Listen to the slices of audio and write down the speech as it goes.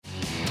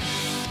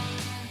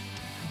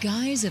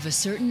Guys of a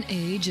Certain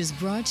Age is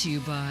brought to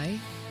you by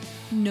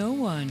no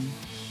one.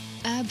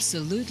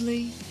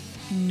 Absolutely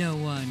no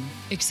one.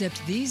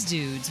 Except these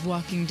dudes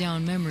walking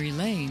down memory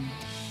lane.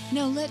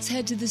 Now let's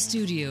head to the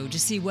studio to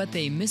see what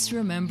they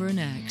misremember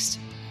next.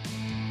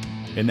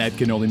 And that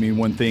can only mean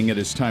one thing. It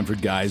is time for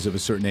Guys of a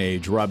Certain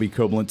Age. Robbie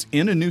Koblenz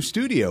in a new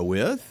studio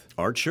with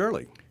Art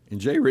Shirley. And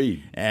Jay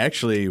Reed.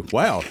 Actually,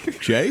 wow,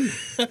 Jay.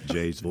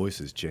 Jay's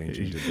voice is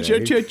changing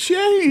today.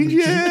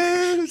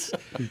 Changes.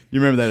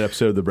 You remember that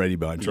episode of the Brady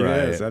Bunch,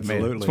 right? Yes,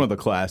 absolutely. Man, it's one of the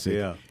classics.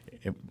 Yeah.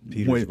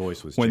 Peter's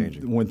voice was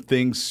changing. When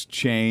things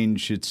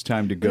change, it's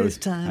time to go. It's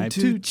time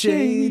to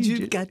change.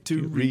 You've got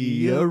to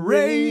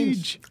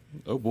rearrange.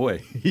 Oh,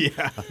 boy.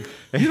 Yeah.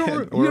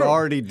 We're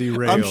already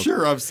derailed. I'm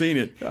sure I've seen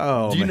it.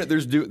 Oh, Do you man.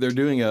 know they're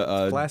doing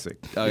a Classic.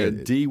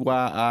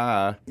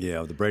 DIY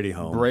Yeah, the Brady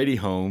home. Brady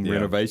home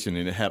renovation,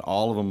 and it had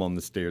all of them on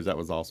the stairs. That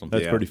was awesome.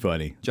 That's pretty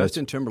funny.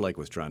 Justin Timberlake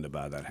was trying to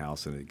buy that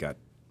house, and it got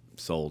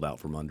sold out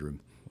from under him.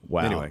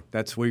 Wow. Anyway,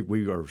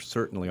 we are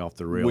certainly off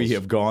the rails. We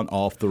have gone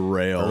off the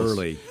rails.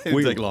 Early. It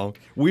didn't take long.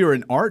 We are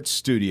in Art's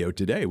studio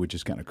today, which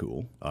is kind of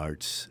cool.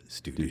 Arts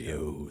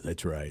Studio.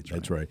 That's right.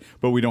 That's right.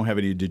 But we don't have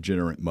any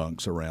degenerate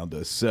monks around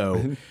us.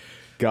 So,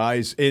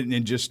 guys,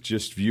 and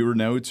just viewer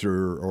notes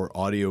or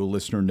audio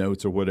listener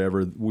notes or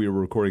whatever, we were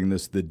recording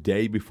this the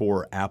day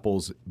before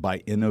Apple's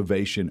By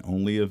Innovation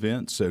Only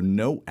event. So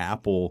no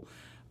Apple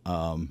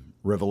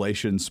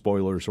revelation,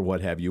 spoilers, or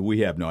what have you.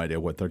 We have no idea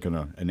what they're going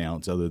to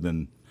announce other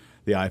than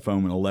the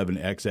iPhone 11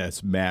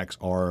 XS Max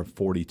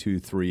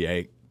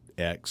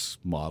R4238X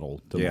model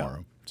tomorrow.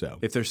 Yeah. So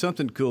If there's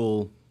something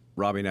cool,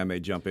 Robbie and I may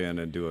jump in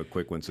and do a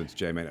quick one since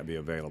Jay may not be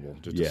available,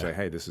 just to say,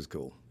 hey, this is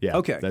cool. yeah,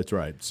 Okay. that's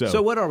right. So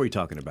what are we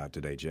talking about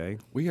today, Jay?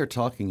 We are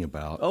talking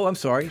about Oh, I'm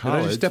sorry. Did I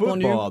college just step football.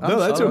 on you? No,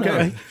 that's I'm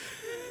okay.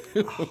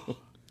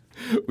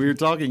 we were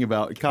talking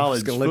about college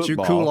Just going to let you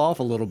football. cool off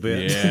a little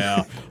bit.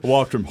 Yeah,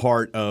 walked from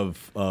heart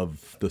of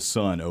the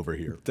sun over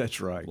here. That's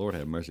right. Lord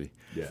have mercy.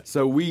 Yeah.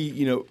 So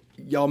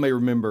y'all may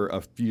remember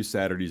a few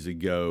Saturdays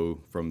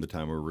ago from the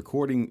time we were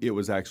recording, it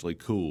was actually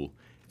cool.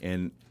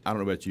 And I don't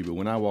know about you, but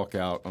when I walk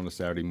out on a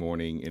Saturday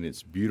morning and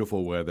it's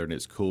beautiful weather and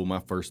it's cool, my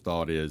first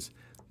thought is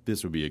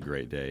this would be a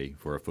great day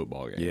for a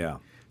football game. Yeah.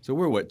 So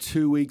we're,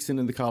 2 weeks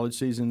into the college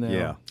season now?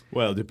 Yeah.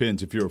 Well, it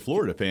depends. If you're a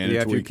Florida fan,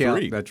 Yeah, it's if you week count,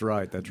 3. that's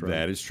right.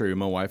 That is true.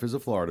 My wife is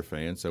a Florida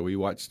fan, so we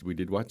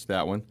did watch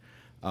that one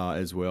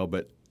as well.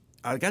 But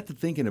I got to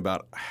thinking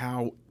about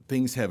how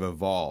things have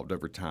evolved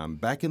over time.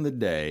 Back in the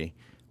day,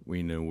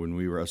 when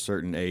we were a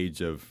certain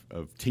age of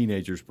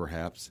teenagers,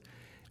 perhaps.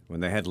 When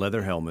they had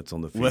leather helmets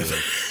on the field.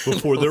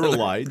 Before there were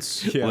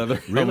lights.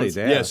 Leather Really? helmets.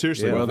 Yeah,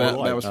 seriously. Yeah. Well,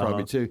 before that was lights.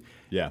 probably too.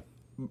 Yeah.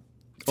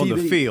 On the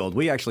TV field,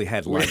 we actually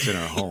had lights in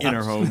our homes. in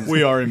our homes.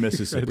 We are in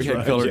Mississippi. We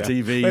had color Yeah.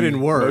 TV. They didn't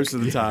work most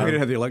of the time. We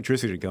didn't have the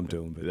electricity to come to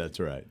them. But That's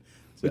right.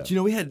 But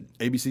we had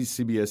ABC,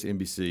 CBS,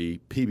 NBC,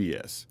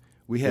 PBS.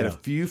 We had a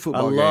few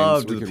football I games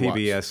loved we the could watch.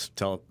 PBS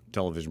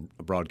television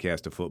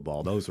broadcast of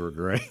football. Those were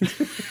great.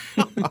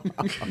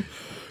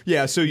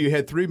 Yeah, so you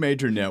had 3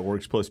 major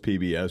networks plus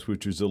PBS,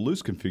 which was a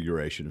loose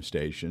configuration of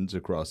stations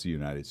across the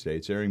United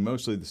States, airing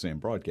mostly the same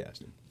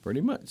broadcasting. Pretty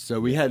much. So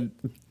we had,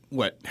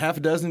 half a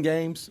dozen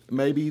games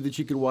maybe that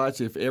you could watch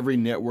if every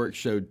network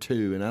showed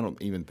 2, and I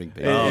don't even think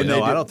they Oh did.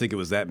 no, I don't think it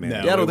was that many.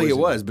 No. Yeah, I don't think it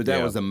wasn't. was, but that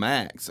Yeah. was a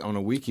max on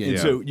a weekend. And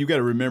so you got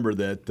to remember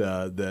that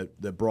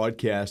that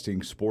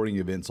broadcasting sporting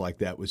events like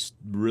that was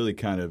really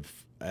kind of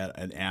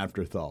an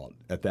afterthought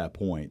at that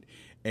point.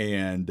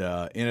 And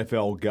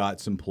NFL got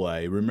some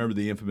play. Remember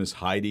the infamous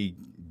Heidi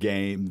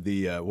game?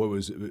 The what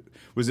was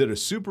it a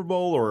Super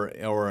Bowl or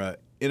a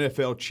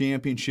NFL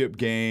championship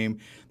game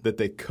that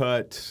they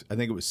cut? I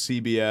think it was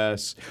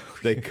CBS.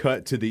 They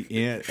cut to the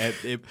end.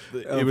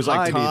 It was like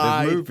Heidi, the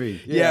tied.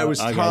 movie. Yeah, Yeah, it was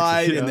I got you.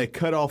 tied, Yeah. and they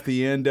cut off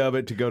the end of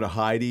it to go to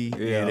Heidi.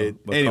 Yeah, and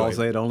it, because anyway,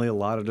 they had only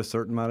allotted a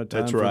certain amount of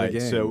time that's for right. the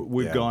game. So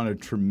we've Yeah. gone a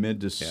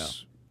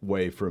tremendous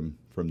way from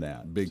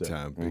that. Big So-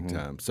 time, big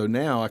time. So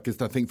now, I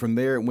think from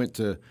there it went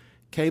to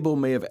cable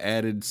may have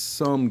added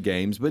some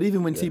games, but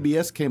even when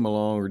TBS came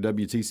along or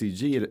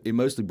WTCG, it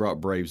mostly brought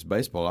Braves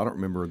baseball. I don't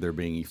remember there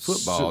being any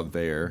football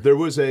there. There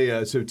was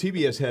so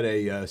TBS had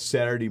a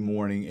Saturday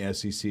morning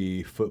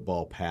SEC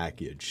football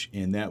package,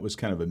 and that was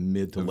kind of a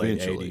mid to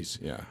late Eventually, 80s,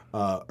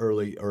 yeah.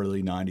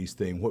 early 90s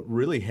thing. What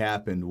really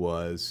happened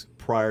was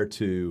prior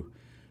to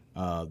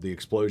the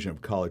explosion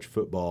of college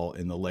football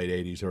in the late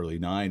 80s, early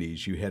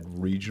 90s, you had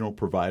regional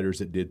providers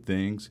that did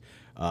things.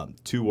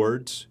 2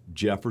 words,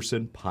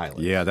 Jefferson Pilot.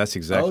 Yeah, that's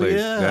exactly. Oh,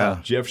 yeah.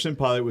 Jefferson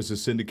Pilot was a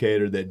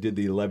syndicator that did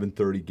the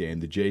 11:30 game.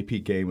 The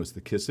JP game was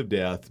the kiss of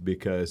death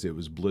because it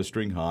was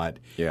blistering hot.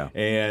 Yeah.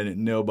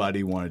 And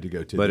nobody wanted to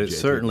go to But the it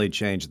JP. certainly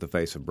changed the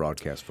face of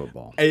broadcast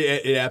football.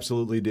 It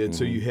absolutely did.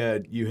 So you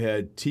had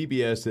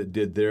TBS that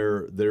did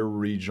their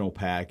regional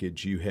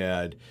package. You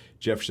had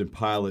Jefferson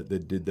Pilot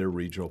that did their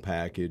regional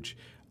package.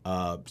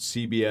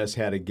 CBS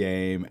had a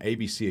game.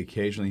 ABC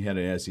occasionally had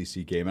an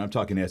SEC game. I'm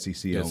talking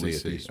SEC only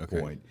at this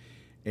point.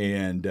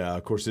 And,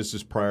 of course, this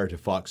is prior to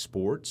Fox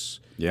Sports.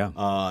 Yeah.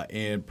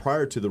 And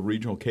prior to the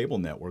regional cable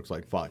networks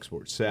like Fox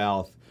Sports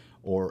South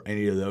or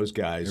any of those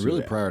guys. And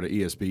really prior to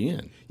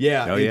ESPN.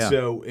 Yeah. Oh, and yeah.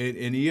 so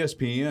and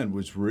ESPN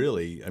was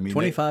really, I mean,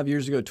 25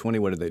 years ago, 20.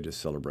 What did they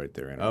just celebrate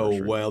their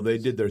anniversary? Oh, well, they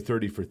did their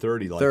 30 for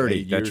 30 like 30,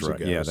 8 years that's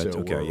right. ago. Yeah, that's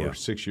okay, or yeah.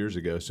 6 years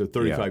ago. So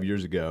 35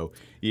 years ago,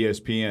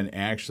 ESPN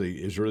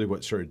actually is really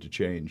what started to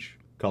change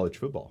college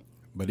football.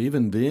 But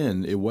even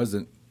then, it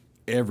wasn't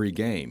every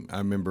game. I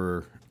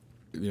remember,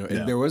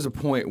 there was a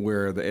point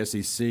where the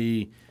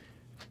SEC,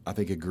 I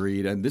think,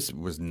 agreed, and this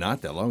was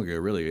not that long ago,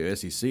 really. The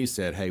SEC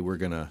said, hey, we're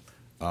going to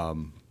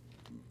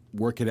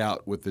work it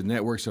out with the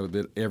network so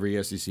that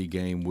every SEC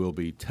game will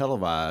be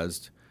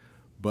televised.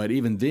 But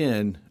even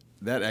then,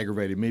 that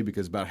aggravated me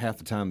because about half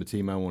the time the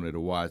team I wanted to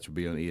watch would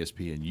be on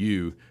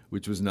ESPNU,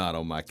 which was not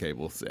on my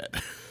cable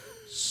set.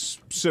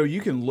 So you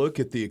can look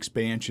at the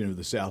expansion of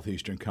the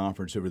Southeastern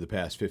Conference over the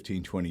past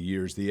 15, 20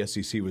 years. The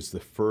SEC was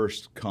the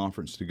first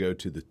conference to go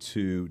to the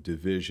 2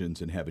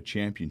 divisions and have a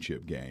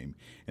championship game,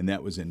 and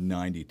that was in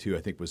 '92.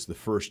 I think was the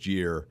first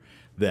year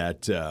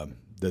that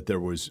that there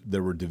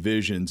were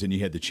divisions, and you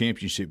had the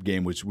championship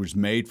game, which was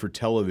made for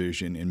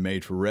television and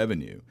made for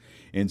revenue,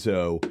 and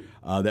so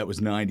that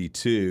was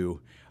 '92.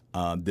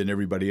 Then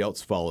everybody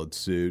else followed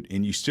suit,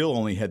 and you still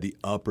only had the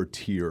upper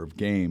tier of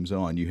games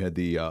on. You had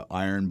the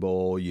Iron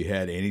Bowl. You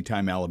had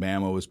anytime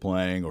Alabama was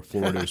playing or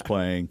Florida was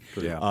playing.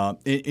 Yeah.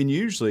 And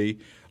usually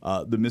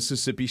the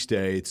Mississippi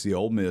States, the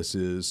Ole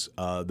Misses,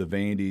 the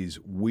Vandy's,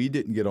 we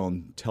didn't get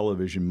on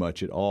television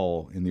much at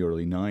all in the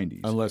early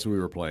 90s. Unless we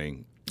were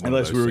playing.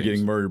 Unless we were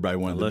getting murdered by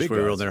one of the Unless big we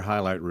were guys. on their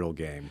highlight reel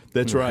game.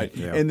 That's right.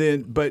 Yeah. And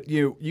then, but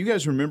you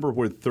guys remember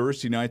where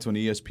Thursday nights on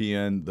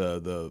ESPN,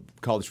 the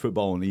college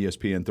football on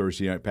ESPN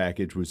Thursday night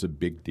package was a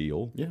big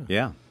deal.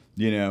 Yeah.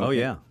 Yeah. Oh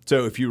yeah.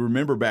 So if you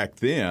remember back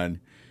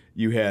then,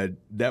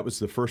 that was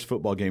the first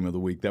football game of the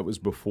week. That was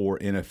before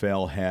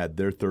NFL had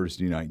their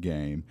Thursday night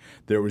game.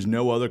 There was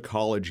no other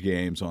college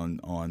games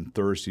on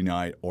Thursday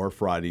night or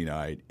Friday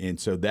night, and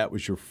so that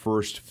was your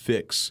first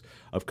fix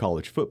of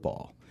college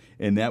football.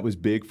 And that was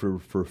big for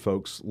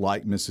folks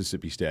like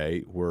Mississippi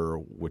State,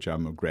 which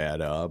I'm a grad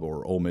of,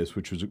 or Ole Miss,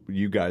 which was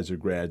you guys are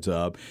grads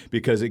of,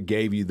 because it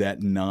gave you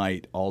that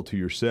night all to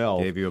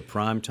yourself. Gave you a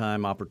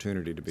primetime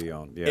opportunity to be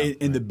on. Yeah.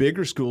 And the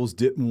bigger schools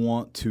didn't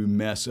want to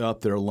mess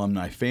up their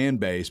alumni fan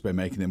base by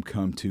making them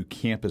come to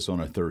campus on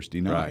a Thursday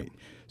night. Right.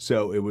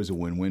 So it was a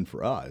win-win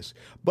for us.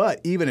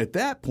 But even at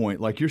that point,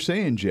 like you're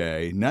saying,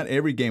 Jay, not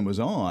every game was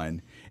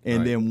on.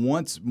 And then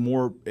once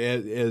more,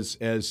 as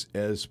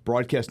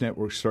broadcast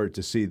networks started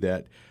to see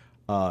that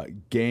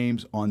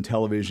games on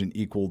television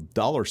equal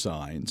dollar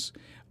signs,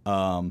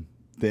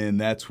 then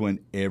that's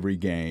when every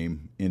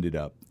game ended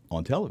up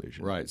on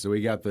television. Right. So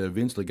we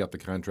eventually got the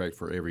contract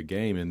for every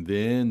game, and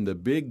then the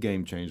big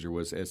game changer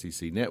was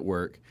SEC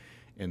Network,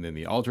 and then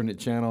the alternate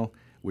channel,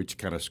 which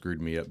kind of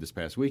screwed me up this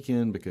past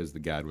weekend because the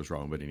guide was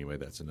wrong. But anyway,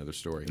 that's another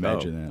story.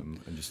 Imagine that.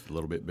 I'm just a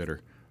little bit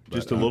bitter.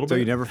 Just a little So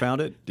bit. you never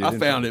found it? I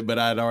found it, but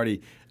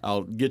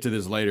I'll get to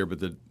this later, but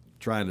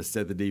trying to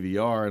set the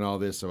DVR and all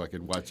this so I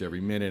could watch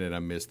every minute, and I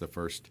missed the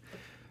first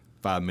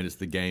 5 minutes of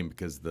the game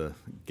because the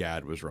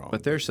guide was wrong.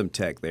 But there's some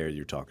tech there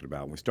you're talking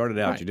about. When we started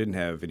out, you didn't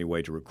have any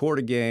way to record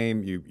a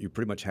game. You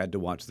pretty much had to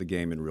watch the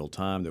game in real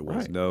time. There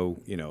was no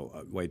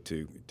way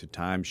to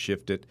time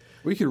shift it.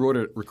 We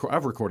could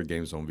I've recorded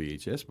games on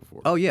VHS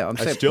before. Oh yeah, I'm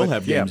saying still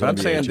have games but on I'm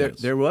saying VHS.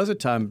 there was a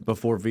time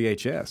before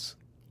VHS.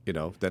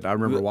 That I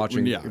remember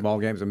watching ball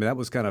games. I mean, that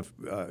was kind of,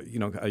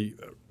 a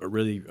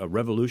really a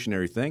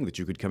revolutionary thing that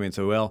you could come in and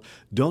say, well,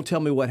 don't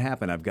tell me what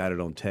happened. I've got it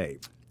on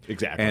tape.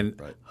 Exactly. And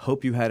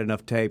hope you had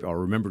enough tape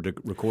or remember to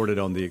record it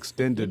on the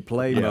extended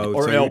play mode.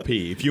 Or so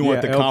LP, if you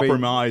want the LP.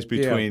 compromise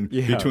between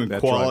that's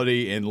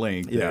quality and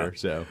length Yeah. there.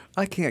 So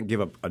I can't give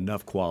up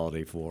enough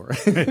quality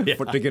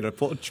to get a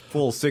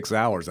full 6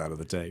 hours out of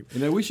the tape.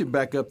 We should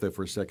back up though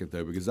for a second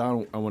though, because I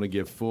want to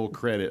give full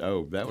credit.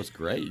 Oh, that was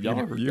great! Y'all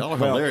are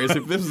hilarious.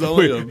 If this is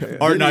only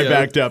Art and I video-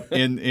 backed up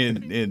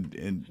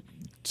in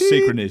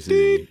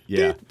synchronicity.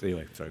 Yeah.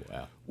 Anyway, sorry.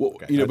 Wow. Well,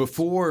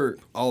 before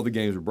all the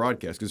games were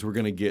broadcast, because we're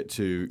going to get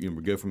to,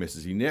 we go from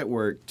SEC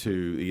Network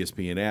to the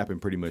ESPN app, and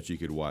pretty much you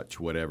could watch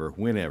whatever,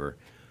 whenever.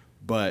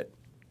 But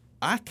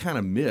I kind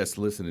of miss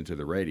listening to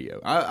the radio.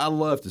 I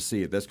love to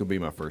see it. That's going to be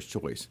my first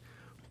choice.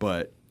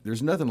 But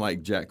there's nothing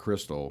like Jack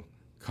Crystal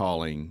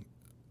calling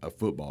a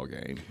football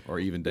game, or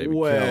even David Kellum.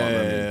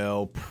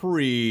 Well,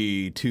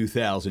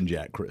 pre-2000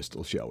 Jack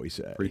Crystal, shall we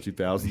say.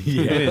 Pre-2000.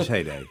 In his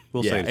heyday.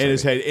 We'll say In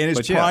his heyday. In his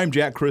But prime,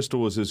 Jack Crystal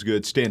was as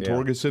good. Stan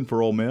Torgerson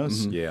for Ole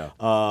Miss. Yeah.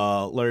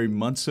 Larry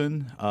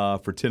Munson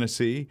for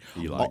Tennessee.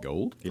 Eli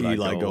Gold.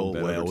 Eli Gold.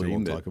 that Well, other we team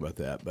won't that- talk about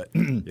that. But,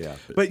 Yeah.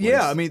 but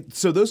yeah, I mean,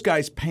 so those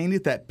guys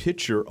painted that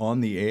picture on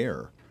the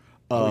air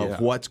of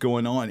what's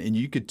going on, and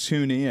you could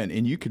tune in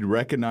and you could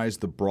recognize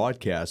the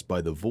broadcast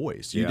by the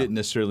voice. You didn't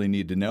necessarily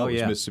need to know it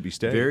was Mississippi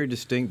State. Very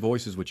distinct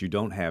voices, which you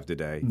don't have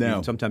today.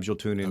 No. Sometimes you'll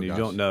tune in and you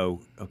don't know,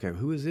 okay,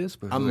 who is this?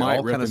 Because I they might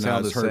all kind of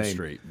sound the recognize Herb same.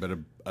 Street, but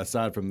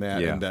aside from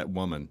that and that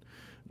woman,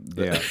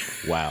 Yeah.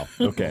 Wow.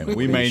 Okay.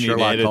 We may need to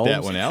Sherlock edit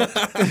that Holmes? one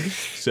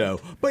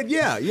out. But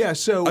yeah.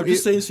 So I'm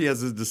just saying she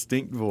has a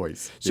distinct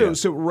voice.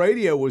 So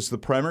radio was the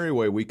primary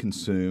way we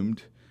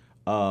consumed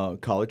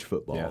college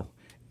football,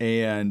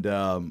 and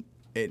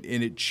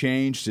it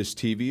changed as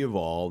TV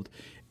evolved.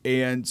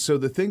 And so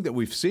the thing that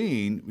we've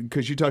seen,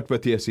 because you talked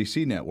about the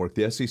SEC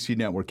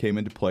network came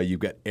into play. You've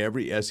got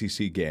every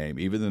SEC game,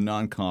 even the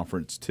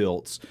non-conference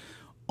tilts,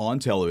 on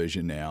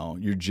television now.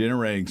 You're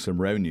generating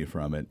some revenue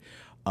from it.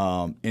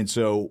 And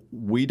so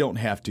we don't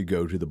have to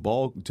go to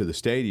the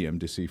stadium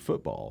to see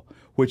football,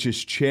 which has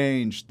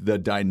changed the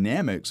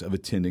dynamics of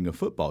attending a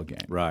football game.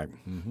 Right.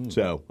 Mm-hmm.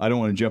 So I don't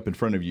want to jump in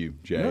front of you,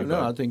 Jay.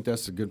 No, I think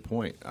that's a good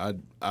point.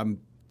 I'm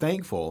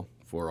thankful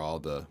for all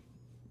the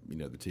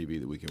TV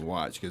that we can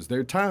watch, because there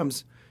are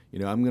times,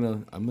 I'm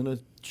gonna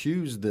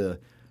choose the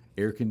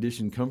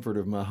air-conditioned comfort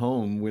of my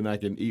home when I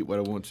can eat what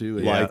I want to.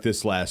 Like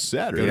this last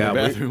Saturday. Yeah,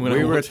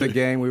 we were at the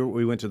game.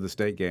 We went to the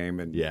state game,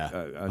 and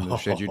I know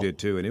Shed, you did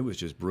too, and it was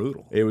just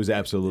brutal. It was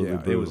absolutely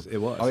brutal. It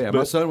was. Oh yeah,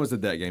 my son was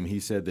at that game. He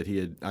said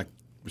that I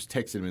was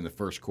texting him in the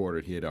first quarter.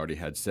 He had already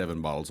had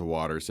 7 bottles of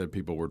water. Said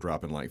people were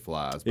dropping like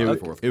flies by the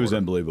fourth quarter. It was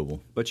unbelievable.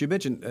 But you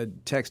mentioned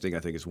texting, I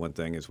think, is one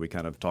thing as we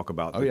kind of talk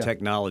about the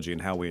technology and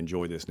how we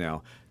enjoy this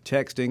now.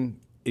 Texting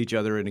each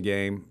other in a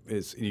game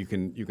is you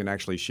can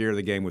actually share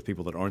the game with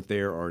people that aren't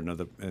there or in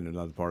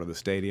another part of the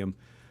stadium.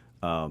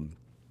 And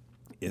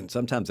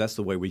sometimes that's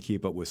the way we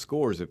keep up with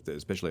scores,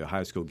 especially a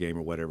high school game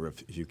or whatever,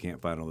 if you can't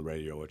find it on the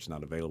radio or it's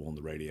not available on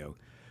the radio.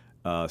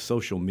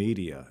 Social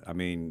media. I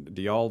mean,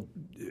 do y'all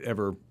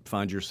ever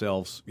find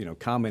yourselves,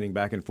 commenting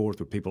back and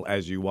forth with people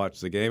as you watch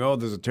the game? Oh,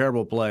 there's a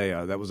terrible play.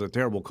 That was a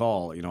terrible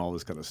call. All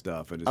this kind of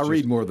stuff. And I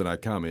read more than I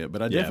comment,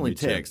 but I definitely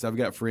text. I've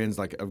got friends,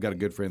 I've got a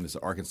good friend that's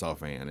an Arkansas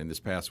fan, and this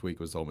past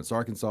week was Ole Miss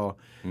Arkansas.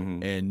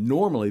 Mm-hmm. And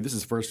normally, this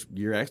is the first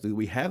year actually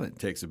we haven't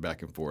texted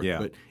back and forth,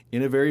 but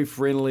in a very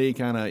friendly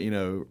kind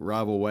of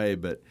rival way.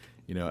 But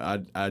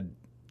I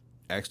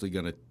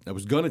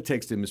was gonna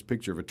text him this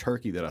picture of a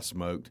turkey that I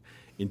smoked,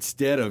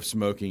 instead of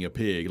smoking a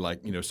pig, like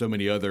so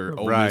many other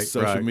Ole Miss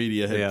social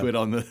media had put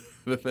on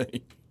the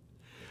thing.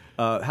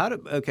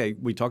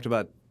 We talked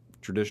about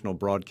traditional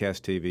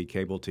broadcast TV,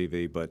 cable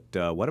TV,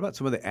 but what about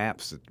some of the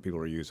apps that people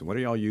are using? What are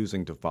y'all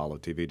using to follow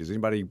TV? Does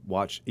anybody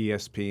watch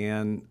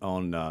ESPN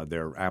on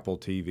their Apple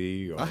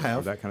TV or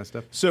that kind of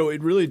stuff? So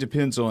it really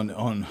depends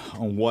on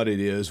what it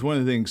is. One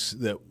of the things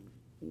that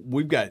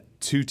we've got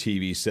 2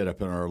 TVs set up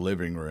in our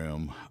living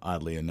room,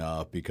 oddly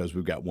enough, because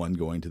we've got one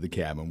going to the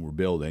cabin we're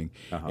building.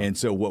 Uh-huh. And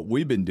so what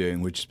we've been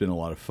doing, which has been a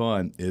lot of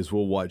fun, is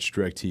we'll watch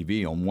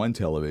DirecTV on one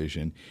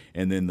television,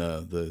 and then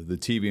the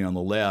TV on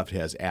the left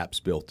has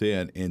apps built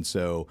in. And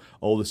so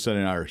oldest son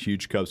and I are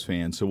huge Cubs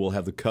fans, so we'll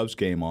have the Cubs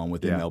game on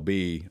with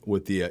MLB,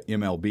 with the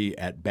MLB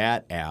at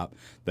Bat app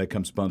that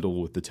comes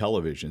bundled with the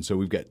television. So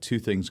we've got 2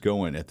 things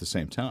going at the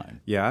same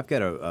time. Yeah, I've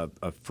got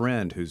a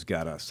friend who's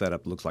got a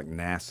setup that looks like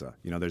NASA.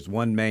 There's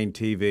one main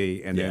TV,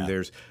 and then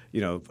there's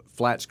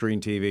flat screen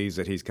TVs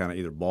that he's kind of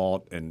either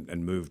bought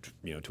and moved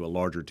to a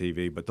larger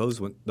TV. But those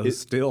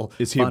still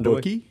is he a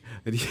bookie?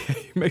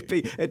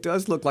 Maybe it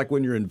does look like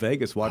when you're in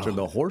Vegas watching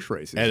the horse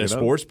races at a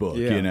sports book.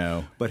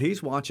 But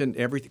he's watching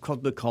everything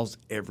because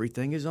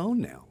everything is on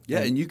now.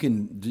 Yeah, and you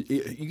can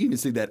even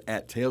see that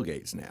at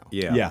tailgates now.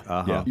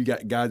 Yeah. You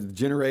got guys with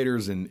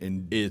generators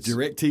and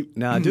direct TV.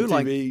 Now I do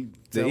like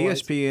the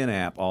ESPN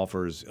app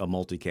offers a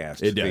multicast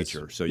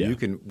feature, so you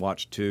can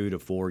watch 2 to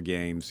 4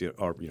 games,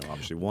 or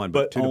obviously one,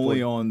 but 2 to 4.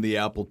 Only on the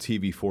Apple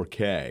TV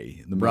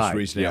 4K, the most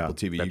recent Apple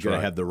TV. You've got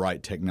to have the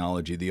right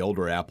technology. The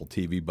older Apple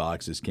TV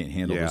boxes can't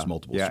handle those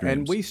multiple streams.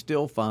 And we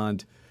still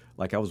find,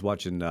 like I was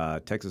watching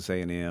Texas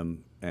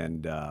A&M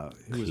and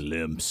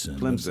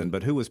Clemson,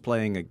 but who was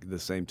playing at the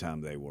same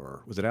time they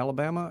were? Was it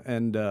Alabama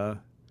and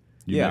Mexico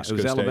it was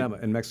State? Alabama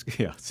and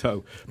Mexico. Yeah,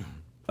 so.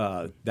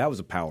 That was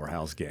a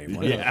powerhouse game.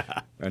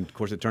 And of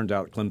course, it turned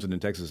out Clemson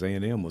and Texas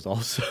A&M was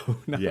also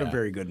not a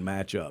very good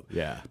matchup.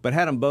 Yeah, but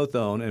had them both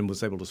on and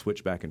was able to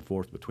switch back and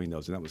forth between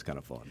those, and that was kind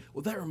of fun.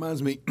 Well, that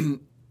reminds me,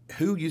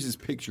 who uses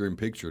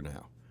picture-in-picture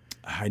now?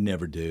 I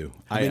never do.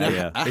 I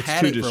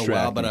had it for a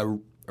while, but I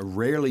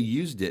rarely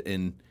used it,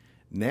 and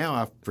now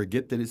I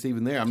forget that it's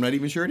even there. I'm not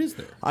even sure it is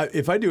there.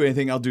 If I do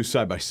anything, I'll do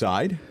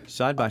side-by-side.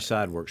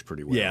 Side-by-side works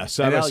pretty well. Yeah,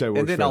 side-by-side works fairly well.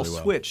 And then I'll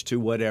switch to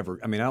whatever.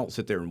 I mean, I don't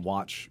sit there and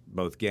watch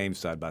both games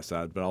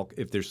side-by-side, but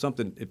if there's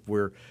something, if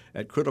we're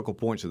at critical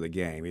points of the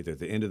game, either at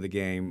the end of the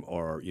game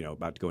or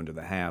about to go into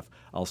the half,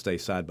 I'll stay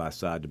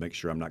side-by-side to make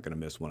sure I'm not going to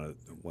miss one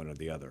or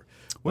the other.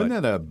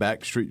 Wasn't that a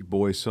Backstreet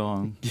Boys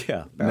song?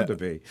 Yeah, bound to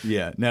be.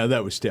 Yeah, no,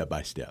 that was Step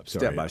by Step.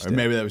 Sorry. Step by Step. Or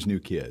maybe that was New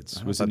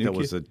Kids. Was it New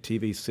Kids? That was a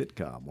TV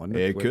sitcom, wasn't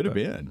it? It could have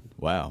been.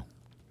 Wow.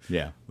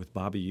 Yeah. With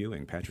Bobby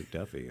Ewing, Patrick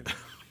Duffy.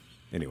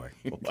 Anyway.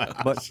 Wow.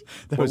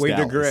 But we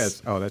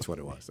digress. Oh, that's what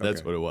it was. Okay.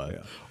 That's what it was.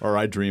 Yeah. Or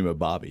I Dream of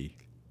Bobby.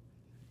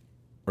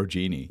 Or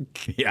Jeannie.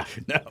 Yeah,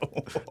 no.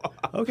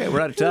 Okay,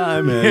 we're out of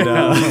time. And,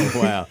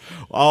 wow.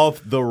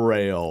 Off the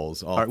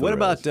rails. All right, what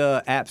about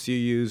apps you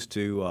use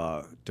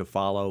to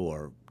follow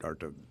or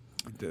to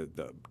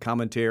the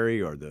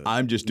commentary or the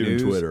I'm just doing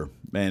news? Twitter.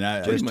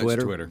 Man, just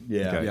Twitter? Twitter.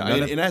 Yeah. Okay.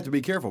 Yeah. And I have to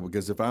be careful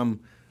because if I'm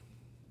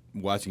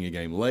watching a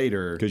game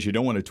later, because you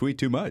don't want to tweet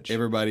too much.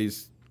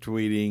 Everybody's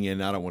tweeting,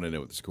 and I don't want to know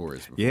what the score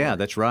is. Yeah,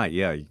 that's right.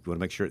 Yeah, you want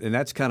to make sure, and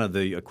that's kind of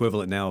the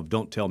equivalent now of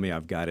don't tell me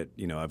I've got it.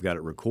 I've got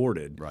it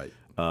recorded. Right.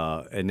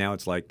 And now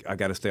it's like I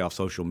got to stay off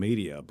social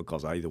media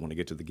because I either want to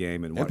get to the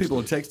game and watch. And people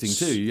are texting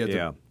too. You have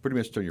to pretty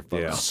much turn your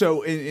phone off.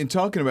 So in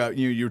talking about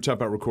you were talking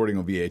about recording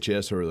on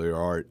VHS earlier,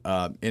 Art,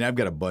 and I've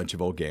got a bunch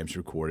of old games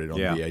recorded on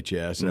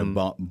VHS, and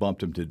I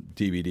bumped them to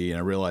DVD, and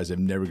I realized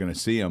I'm never going to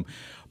see them.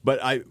 But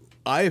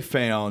I have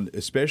found,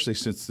 especially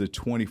since the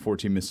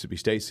 2014 Mississippi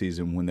State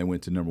season when they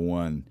went to number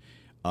 1,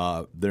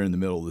 there in the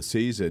middle of the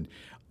season.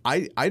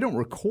 I don't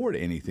record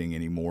anything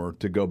anymore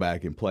to go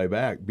back and play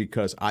back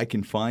because I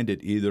can find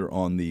it either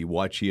on the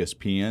Watch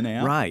ESPN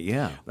app, right?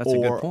 Yeah, that's a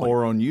good point.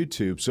 Or on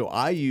YouTube. So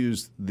I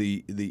use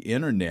the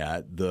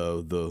internet,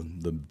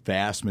 the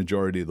vast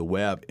majority of the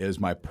web, as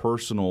my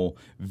personal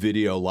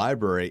video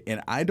library,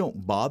 and I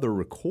don't bother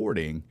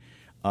recording.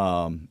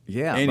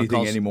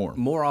 Anything anymore.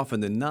 More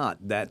often than not,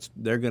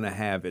 they're going to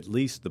have at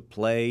least the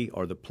play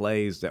or the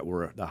plays that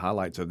were the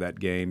highlights of that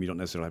game. You don't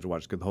necessarily have to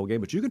watch the whole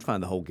game, but you can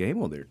find the whole game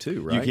on there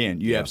too, right? You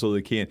can. You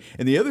absolutely can.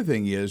 And the other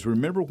thing is,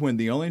 remember when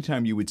the only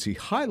time you would see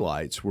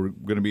highlights were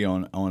going to be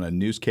on a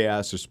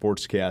newscast or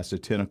sportscast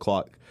at 10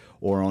 o'clock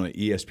or on an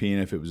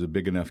ESPN if it was a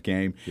big enough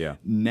game. Yeah.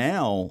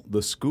 Now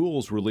the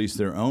schools release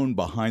their own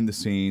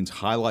behind-the-scenes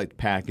highlight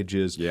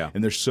packages,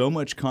 and there's so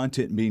much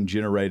content being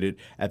generated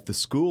at the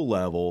school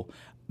level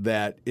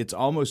that it's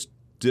almost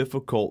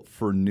difficult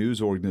for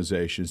news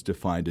organizations to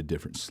find a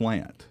different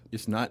slant.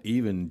 It's not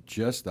even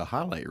just the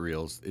highlight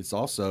reels. It's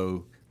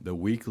also the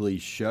weekly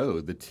show,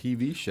 the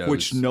TV shows.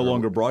 Which no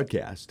longer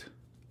broadcast.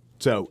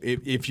 So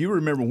if you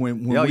remember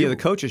when the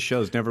coaches'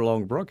 shows never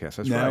long broadcast.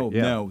 That's right.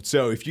 No.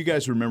 So if you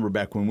guys remember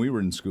back when we were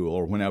in school,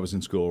 or when I was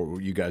in school,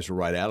 or you guys were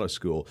right out of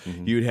school,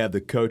 you would have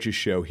the coaches'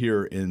 show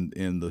here in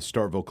the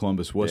Starkville,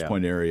 Columbus, West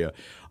Point area.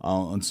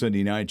 On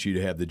Sunday nights,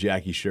 you'd have the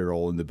Jackie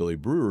Sherrill and the Billy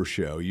Brewer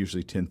show,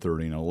 usually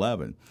 10:30 and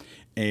 11.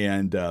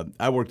 And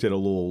I worked at a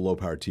little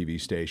low-power TV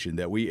station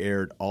that we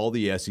aired all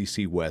the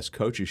SEC West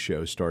coaches'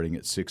 shows starting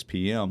at 6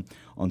 p.m.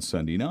 on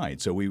Sunday night.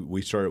 So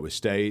we started with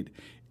State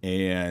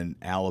and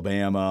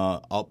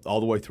Alabama, all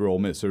the way through Ole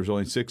Miss. There was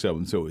only 6 of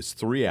them, so it was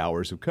 3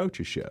 hours of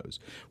coaches' shows,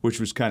 which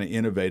was kind of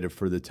innovative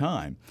for the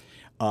time.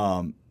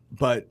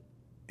 But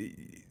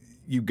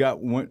you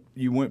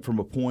went from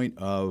a point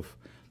of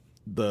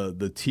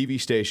the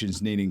TV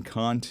stations needing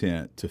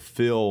content to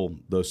fill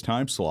those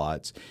time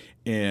slots,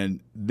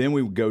 and then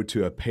we would go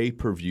to a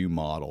pay-per-view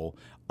model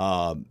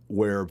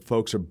where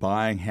folks are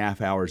buying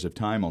half hours of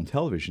time on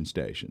television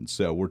stations.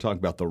 So we're talking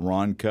about the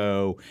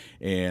Ronco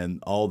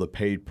and all the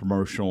paid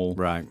promotional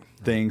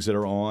things that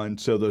are on.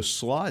 So those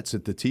slots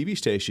that the TV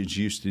stations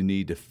used to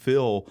need to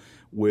fill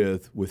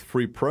with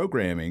free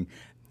programming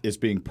is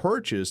being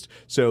purchased.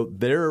 So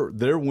there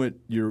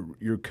went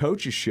your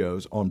coaches'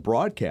 shows on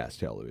broadcast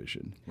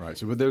television. Right.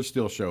 So, but they'll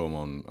still show them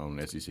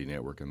on SEC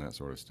Network and that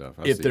sort of stuff.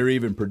 If they're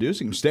even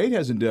producing. State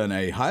hasn't done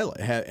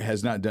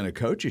has not done a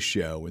coaches'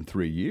 show in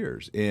 3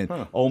 years, and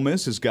Ole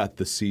Miss has got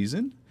the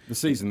season. The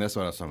season, that's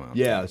what I was talking about.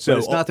 Yeah, so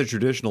it's not the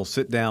traditional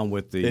sit down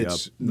with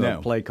the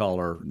play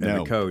caller and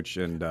the coach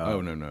and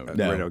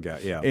radio guy.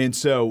 Yeah, and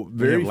so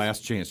very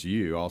Last Chance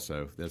U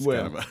also. That's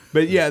kind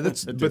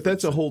of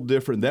that's a whole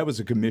different. That was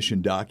a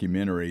commissioned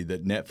documentary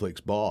that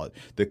Netflix bought.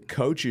 The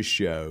coaches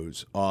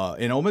shows,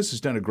 and Ole Miss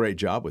has done a great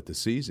job with the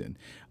season.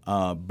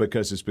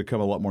 Because it's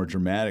become a lot more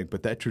dramatic.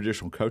 But that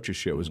traditional coaches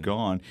show is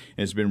gone,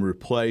 and it's been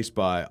replaced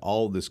by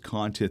all this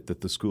content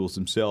that the schools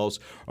themselves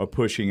are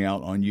pushing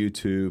out on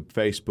YouTube,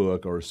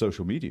 Facebook, or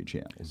social media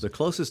channels. The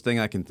closest thing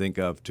I can think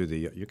of to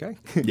the you okay?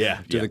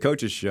 The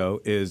coaches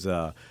show is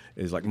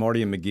like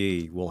Marty and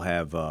McGee will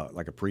have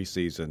like a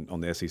preseason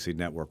on the SEC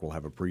Network. Will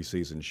have a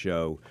preseason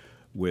show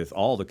with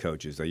all the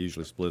coaches. They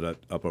usually split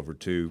up over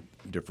 2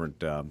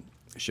 different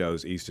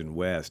shows, East and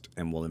West,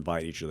 and we'll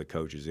invite each of the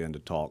coaches in to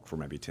talk for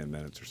maybe 10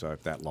 minutes or so,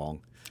 if that long.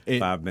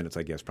 5 minutes,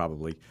 I guess,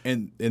 probably.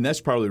 And that's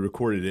probably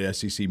recorded at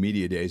SEC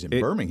Media Days in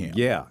Birmingham.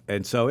 Yeah,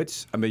 and so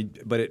it's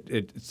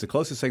the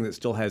closest thing that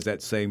still has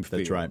that same feel.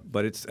 That's right.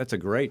 But that's a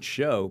great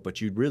show,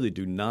 but you really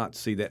do not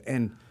see that.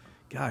 And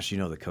gosh,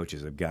 the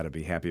coaches have got to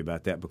be happy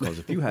about that, because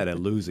if you had a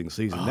losing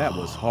season, that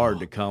was hard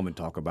to come and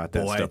talk about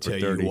that stuff for 30. I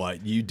tell you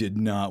what, you did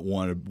not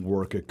want to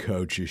work a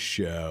coach's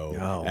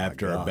show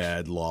after a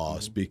bad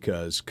loss,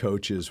 because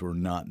coaches were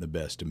not in the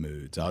best of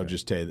moods. I'll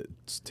just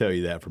tell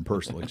you that from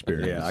personal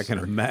experience. Yeah, I can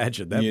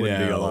imagine. That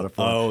wouldn't be a lot of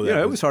fun.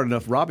 It was hard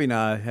enough. Robbie and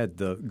I had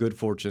the good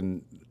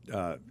fortune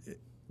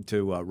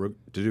to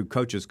do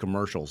coaches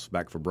commercials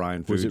back for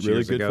Brian Foods. Was it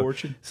really good ago.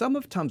 fortune?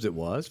 Sometimes it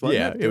was.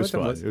 It was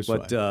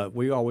fun. But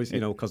we always,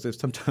 because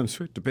sometimes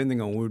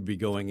depending on who would be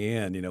going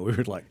in, we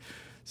were like,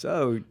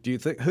 so who do you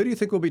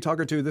think we'll be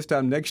talking to this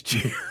time next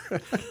year?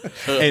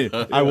 And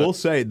I will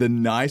say the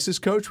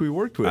nicest coach we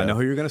worked with, I know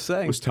who you're going to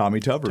say, was Tommy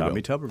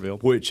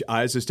Tuberville. Which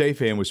I, as a State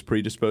fan, was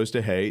predisposed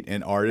to hate,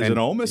 and Art as an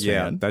Ole Miss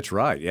fan. Yeah, that's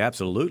right. Yeah,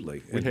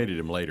 absolutely. We hated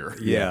him later.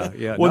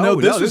 Yeah. Well,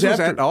 this was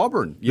at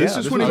Auburn. This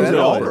is when he was at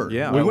Auburn.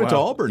 Yeah, we went to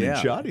Auburn and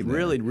shot him.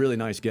 Really, really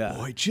nice guy.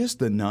 Boy, just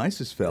the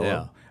nicest fellow.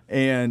 Yeah.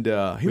 And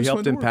we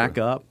helped him pack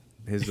up.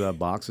 his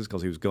boxes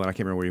because he was going. I can't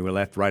remember where he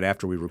left right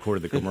after we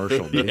recorded the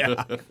commercial.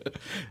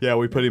 Yeah,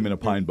 we put him in a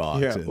pine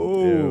box. Yeah.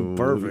 Oh,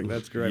 perfect.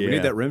 That's great. Yeah. We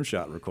need that rim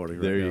shot recording.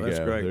 Right There now. you That's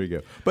go. great. There you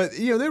go. But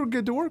they were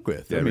good to work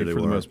with. They I mean, really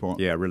for were. the most part.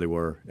 Yeah, really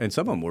were. And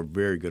some of them were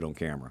very good on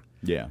camera.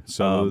 Yeah.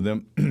 Some of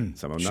them,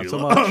 Some of them not so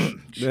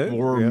much.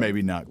 or Yeah.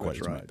 maybe not quite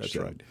That's as right. much. That's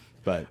so. right.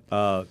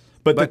 But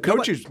But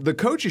the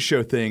coaches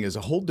show thing is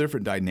a whole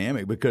different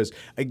dynamic because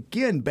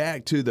again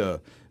back to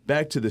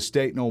the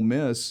State and Ole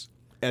Miss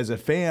as a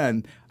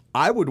fan,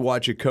 I would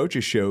watch a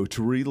coaches show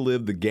to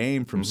relive the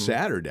game from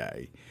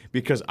Saturday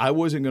because I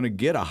wasn't going to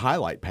get a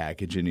highlight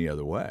package any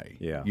other way.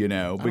 Yeah. I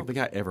don't think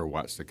I ever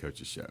watched the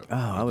coach's show. Oh,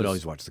 I would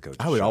always watch the coaches.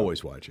 I would show.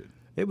 always watch it.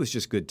 It was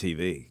just good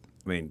TV.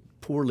 I mean,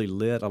 poorly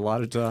lit a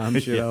lot of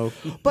times, you know.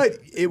 But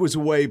it was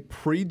a way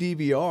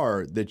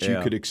pre-DVR that you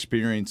Yeah. could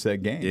experience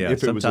that game Yeah,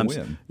 if it was a sometimes-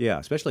 win. Yeah,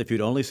 especially if you'd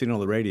only seen it on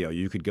the radio,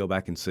 you could go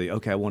back and see.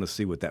 Okay, I want to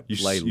see what that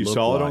play you looked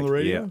saw it like. on the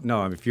radio? Yeah. No,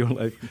 I mean, if you're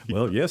like,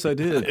 well, yes, I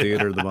did.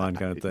 Theater of the mind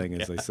kind of thing,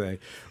 as they say.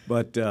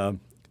 But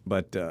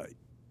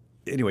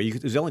anyway,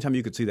 it was the only time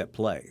you could see that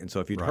play. And so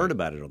if you'd heard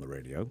about it on the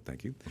radio,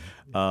 thank you,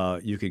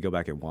 you could go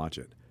back and watch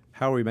it.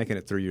 How are we making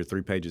it through your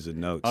 3 pages of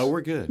notes? Oh,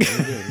 we're good.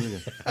 We're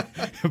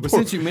good. But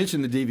since you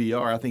mentioned the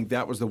DVR, I think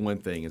that was the one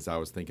thing as I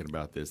was thinking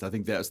about this. I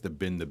think that's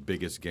been the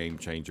biggest game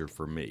changer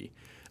for me.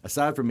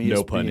 Aside from ESPN.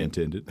 No pun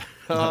intended.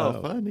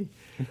 Oh, funny.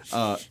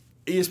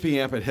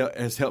 ESPN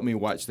has helped me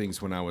watch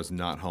things when I was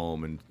not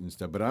home and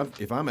stuff. But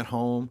if I'm at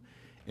home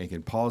and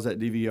can pause that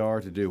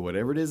DVR to do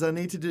whatever it is I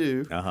need to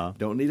do,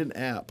 don't need an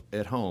app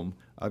at home,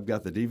 I've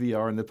got the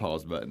DVR and the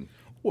pause button.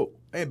 Well,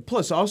 and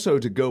plus also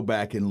to go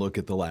back and look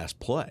at the last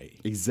play.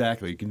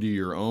 Exactly. You can do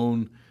your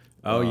own.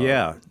 Oh,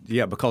 yeah.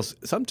 Because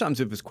sometimes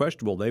if it's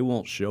questionable, they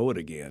won't show it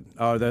again.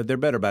 They're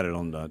better about it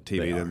on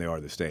TV than they are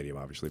the stadium,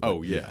 obviously. But,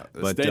 Oh, yeah.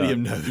 The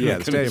stadium knows. Yeah,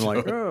 not the gonna stadium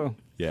like, show it. oh.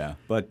 Yeah.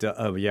 But,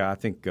 I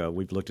think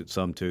we've looked at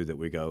some, too, that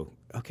we go,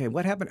 okay,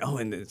 what happened? Oh,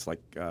 and it's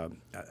like, I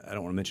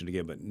don't want to mention it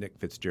again, but Nick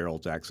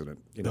Fitzgerald's accident.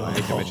 I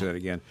hate to mention that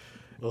again.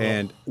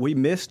 And we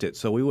missed it.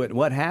 So we went,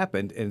 what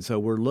happened? And so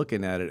we're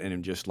looking at it, and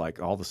it just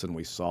like all of a sudden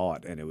we saw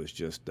it, and it was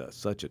just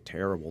such a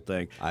terrible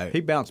thing.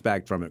 He bounced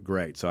back from it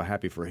great, so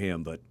happy for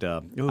him. But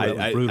I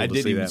didn't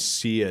even that.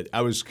 see it.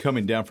 I was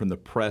coming down from the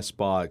press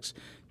box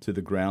to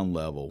the ground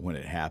level when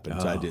it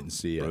happened, so I didn't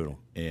see it. Brutal.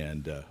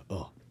 And,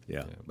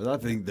 Yeah. But I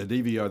think the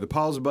DVR, the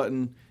pause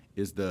button,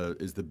 is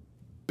the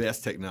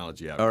best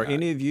technology I've Are got.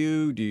 any of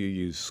you, do you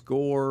use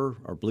Score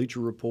or Bleacher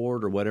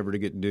Report or whatever to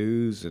get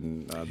news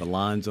and the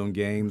lines on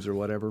games or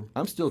whatever?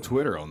 I'm still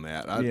Twitter on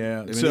that.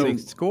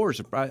 Scores,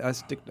 I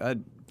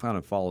kind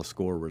of follow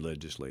Score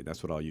religiously.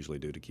 That's what I'll usually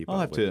do to keep I'll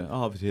up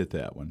have with. to hit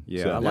that one.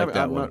 Yeah, So- I like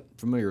that I'm one. not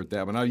familiar with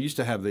that one. I used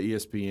to have the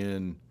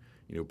ESPN,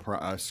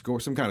 score,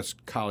 some kind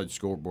of college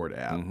scoreboard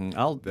app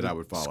that I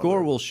would follow. Score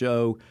there. will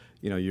show,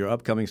 your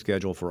upcoming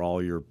schedule for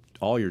all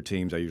your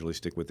teams. I usually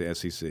stick with the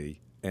SEC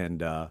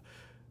and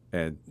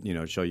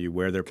show you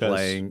where they're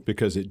playing.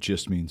 Because it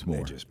just means more.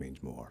 It just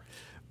means more.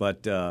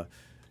 But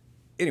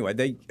anyway,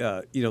 they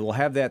they'll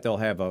have that. They'll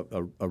have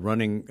a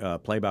running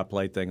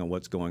play-by-play thing on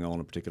what's going on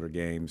in particular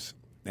games.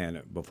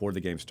 And before the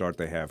game starts,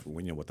 they have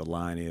what the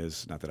line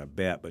is. Not that I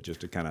bet, but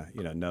just to kind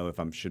of know if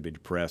I should be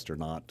depressed or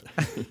not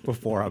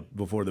before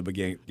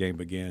the game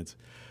begins.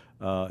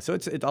 So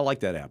I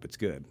like that app. It's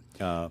good.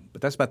 But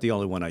that's about the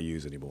only one I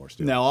use anymore.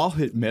 Still. Now I'll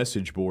hit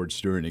message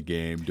boards during a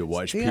game to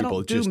watch I people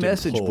don't do just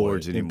message implode,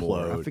 boards anymore.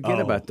 implode. I forget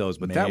Oh, about those.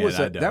 But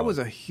man, that was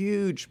a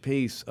huge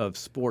piece of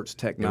sports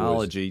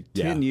technology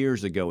 10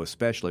 years ago,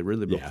 especially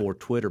really before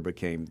Twitter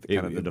became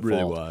kind of the default. It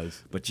really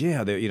was. But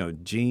yeah,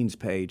 Gene's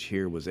page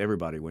here was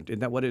everybody went. Isn't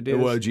that what it is?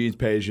 Well, Gene's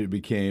page, it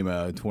became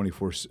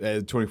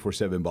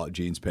 24/7 bought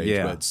Gene's page.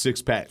 Yeah. But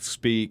Six Pack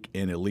Speak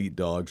and Elite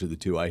Dogs are the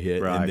two I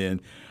hit. Right. And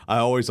then I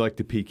always like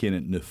to peek in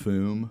at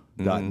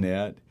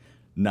Nafum.net.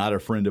 Not a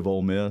friend of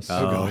Ole Miss.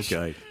 Oh,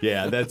 okay.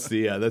 Yeah, that's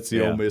the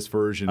Ole Miss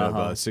version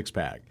of Six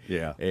Pack.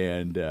 Yeah.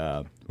 And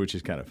which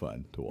is kind of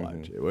fun to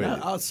watch.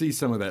 I'll see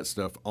some of that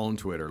stuff on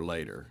Twitter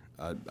later.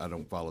 I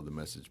don't follow the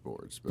message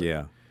boards. But,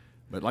 Yeah.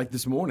 But like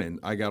this morning,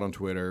 I got on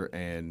Twitter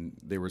and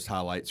there was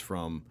highlights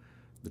from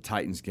the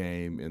Titans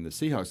game and the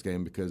Seahawks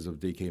game because of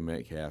DK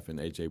Metcalf and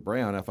A.J.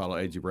 Brown. I follow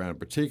A.J. Brown in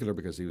particular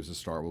because he was a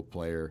startable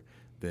player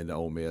then to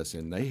Ole Miss,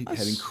 and they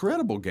had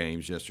incredible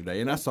games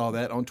yesterday, and I saw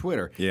that on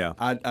Twitter. Yeah.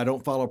 I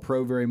don't follow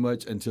pro very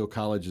much until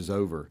college is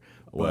over.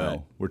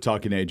 Well, we're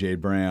talking A.J.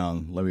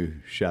 Brown. Let me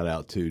shout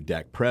out to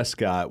Dak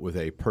Prescott with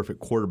a perfect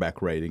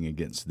quarterback rating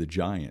against the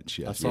Giants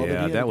yesterday. saw that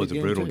he had that a was good a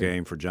game, brutal too.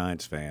 game for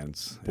Giants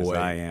fans, as Boy.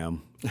 I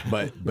am.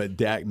 But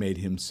Dak made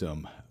him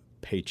some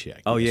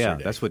paycheck. Oh yeah,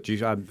 yesterday. that's what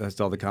I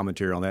saw the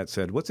commentary on that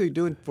said. What's he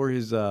doing for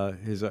his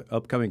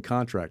upcoming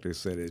contract? They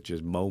said it's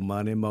just more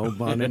money, more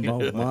money,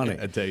 more money.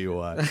 I tell you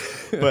what.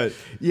 But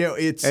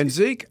it's And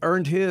Zeke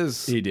earned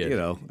his. He did.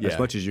 as Yeah.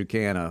 much as you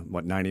can.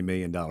 $90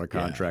 million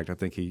contract. I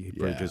think he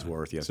proved his Yeah.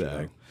 worth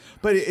yesterday.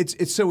 But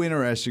it's so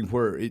interesting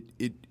where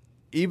it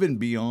even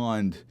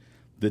beyond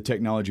the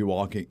technology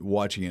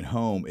watching at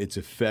home, it's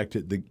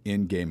affected the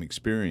in-game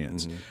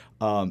experience.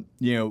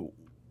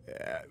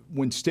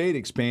 when State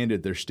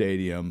expanded their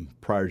stadium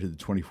prior to the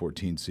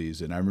 2014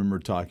 season, I remember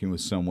talking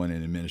with someone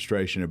in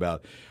administration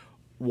about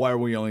why are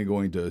we only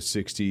going to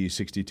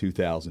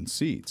 62,000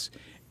 seats?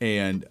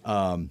 And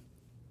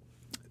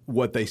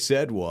what they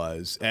said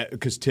was,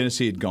 because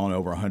Tennessee had gone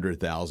over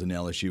 100,000,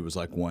 LSU was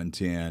like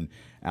 110,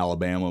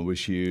 Alabama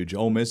was huge,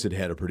 Ole Miss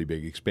had a pretty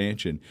big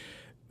expansion.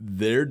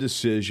 Their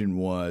decision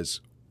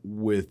was,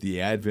 with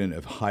the advent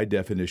of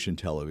high-definition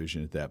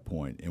television at that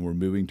point, and we're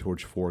moving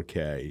towards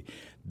 4K,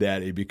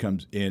 that it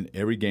becomes, in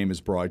every game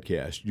is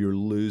broadcast, you're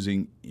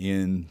losing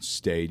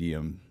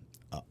in-stadium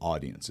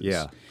audiences.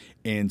 Yeah.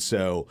 And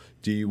so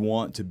do you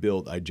want to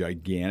build a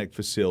gigantic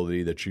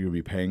facility that you're going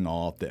to be paying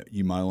off that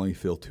you might only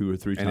fill 2 or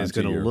 3 times a year? And it's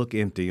going to look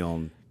empty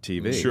on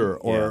TV. Sure.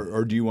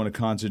 Or do you want to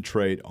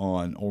concentrate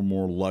on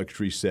more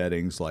luxury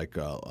settings like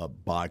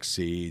box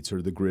seats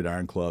or the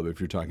Gridiron Club if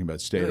you're talking about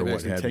State or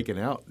what have you? Taking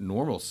out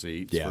normal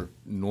seats for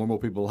normal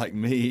people like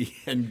me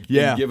and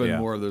giving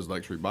more of those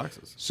luxury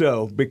boxes.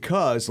 So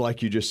because,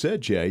 like you just said,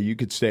 Jay, you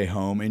could stay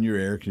home in your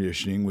air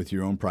conditioning with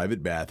your own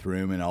private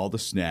bathroom and all the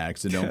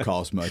snacks that don't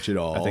cost much at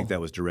all. I think that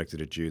was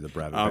directed at you, the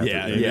private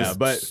bathroom. Yeah.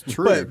 But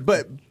true.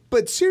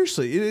 But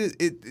seriously,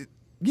 it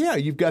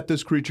you've got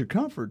those creature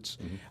comforts.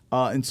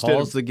 Instead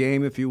Pause of the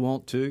game if you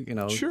want to,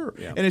 Sure.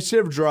 Yeah. And instead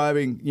of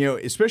driving,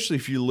 especially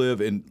if you live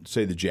in,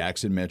 say, the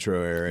Jackson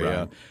metro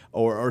area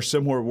or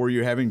somewhere where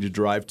you're having to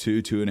drive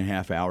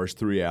 2.5 hours,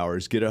 3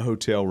 hours, get a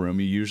hotel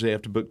room. You usually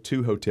have to book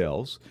 2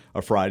 hotels,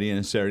 a Friday and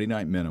a Saturday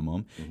night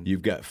minimum. Mm-hmm.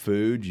 You've got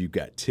food. You've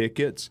got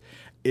tickets.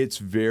 It's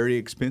very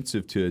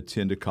expensive to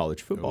attend a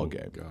college football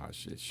game.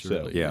 Gosh, it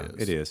surely is.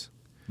 It is.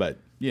 But,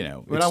 I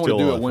want to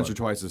do it once or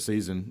twice a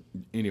season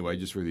anyway,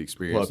 just for the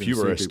experience. Well, if you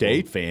were a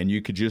State fan,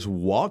 you could just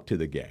walk to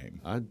the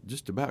game. I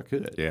just about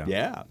could.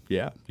 Yeah,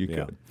 you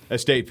could. A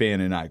State fan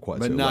and not quite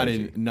but so not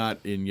lazy. not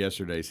in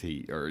yesterday's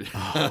heat. Or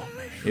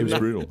it was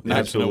brutal.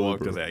 Absolutely walk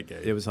to that game.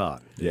 It was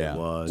hot. Yeah. It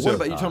was. What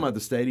about you talking about the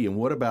stadium?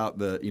 What about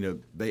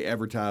they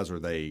advertise or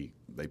they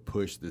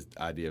push this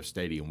idea of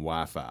stadium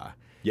Wi-Fi?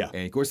 Yeah.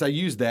 And of course I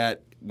use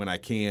that when I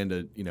can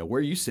to where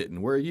are you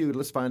sitting? Where are you?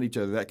 Let's find each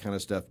other. That kind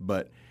of stuff.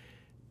 But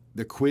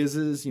the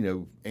quizzes,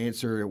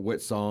 answer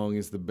what song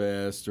is the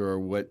best or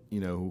what,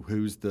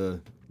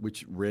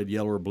 which red,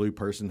 yellow, or blue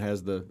person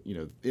has the,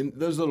 in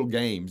those little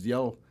games,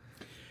 y'all.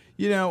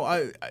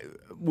 I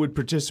would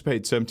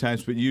participate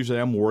sometimes, but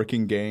usually I'm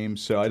working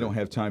games, so I don't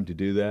have time to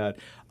do that.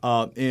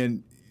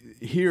 And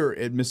here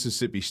at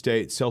Mississippi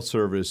State, cell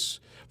service,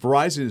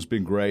 Verizon has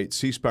been great.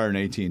 C Spire and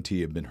AT&T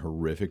have been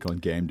horrific on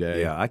game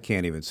day. Yeah, I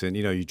can't even send.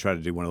 You try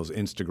to do one of those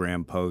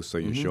Instagram posts, so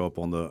you show up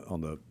on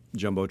the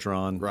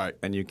Jumbotron, right?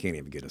 And you can't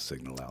even get a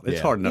signal out. It's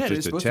hard enough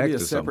just to text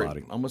to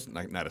somebody. Almost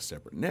like not a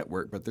separate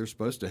network, but they're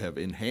supposed to have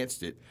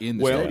enhanced it in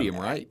the stadium,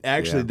 right?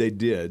 Actually, they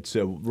did.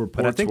 So reports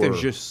but I think there's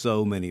just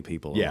so many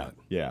people. Yeah, on it.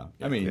 Yeah.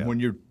 I mean,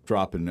 when you're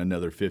dropping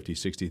another 50,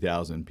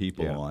 60,000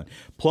 people on,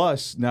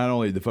 plus not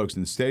only the folks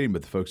in the stadium,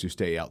 but the folks who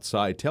stay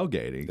outside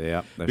tailgating.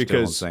 Yeah, they're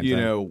because still on the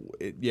same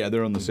thing.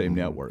 They're on the same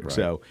network. Right.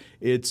 So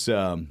it's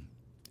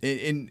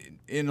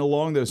in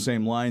along those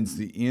same lines,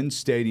 the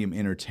in-stadium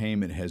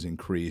entertainment has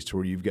increased,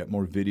 where you've got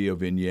more video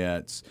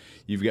vignettes,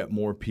 you've got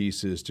more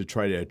pieces to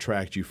try to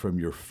attract you from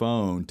your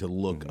phone to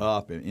look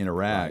up and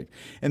interact,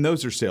 and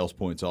those are sales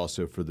points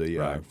also for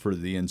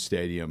the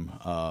in-stadium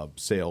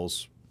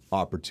sales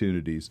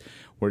opportunities,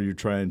 where you're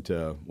trying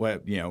to.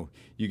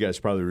 You guys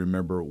probably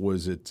remember,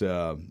 was it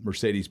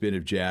Mercedes-Benz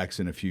of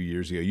Jackson a few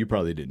years ago? You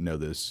probably didn't know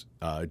this,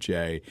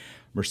 Jay.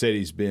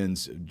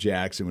 Mercedes-Benz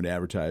Jackson would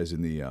advertise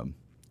in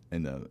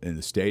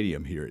the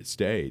stadium here at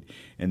State,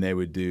 and they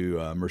would do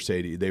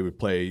Mercedes. They would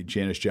play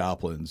Janis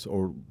Joplin's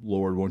 "Or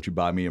Lord, Won't You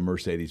Buy Me a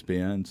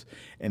Mercedes-Benz,"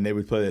 and they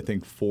would play that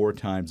thing 4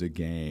 times a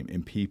game,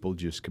 and people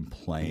just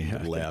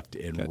complained left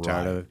and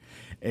right.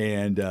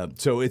 And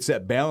so it's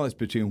that balance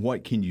between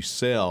what can you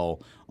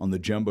sell on the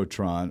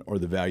Jumbotron or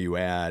the value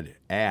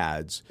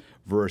ads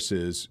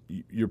versus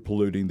you're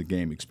polluting the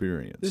game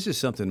experience. This is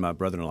something my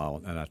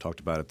brother-in-law and I talked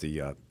about at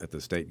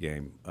the State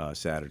game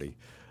Saturday.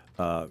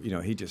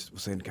 He just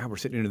was saying, God, we're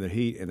sitting into the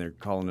heat, and they're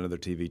calling another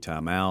TV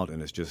timeout,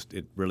 and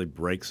it really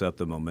breaks up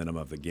the momentum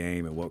of the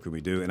game, and what can we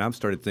do? And I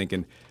started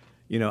thinking,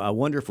 I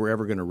wonder if we're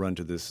ever going to run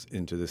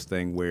into this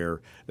thing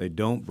where they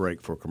don't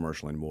break for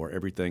commercial anymore.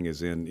 Everything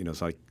is in,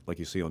 it's like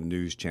you see on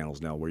news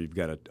channels now, where you've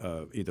got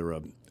either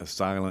a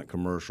silent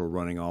commercial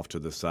running off to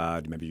the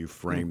side. Maybe you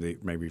frame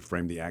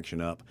the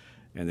action up,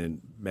 and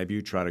then maybe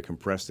you try to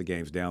compress the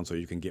games down so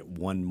you can get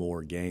one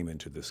more game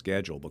into the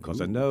schedule. Because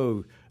I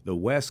know the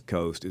West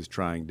Coast is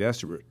trying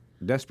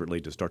desperately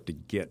to start to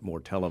get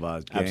more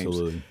televised games.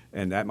 Absolutely.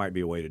 And that might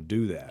be a way to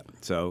do that.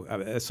 So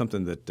that's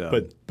something that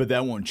but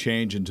that won't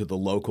change until the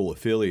local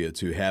affiliates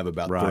who have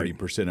about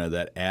 30% of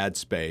that ad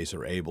space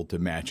are able to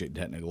match it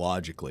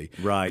technologically.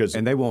 Right.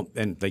 And they won't,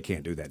 and they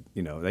can't do that.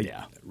 They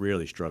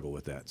really struggle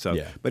with that. So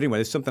but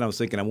anyway, it's something I was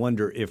thinking. I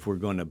wonder if we're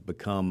going to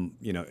become,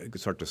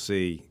 start to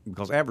see,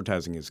 because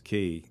advertising is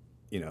key,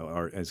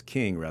 or as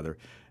king rather,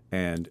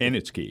 and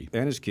it's key.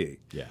 And it's key.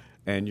 Yeah.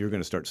 And you're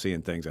going to start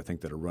seeing things, I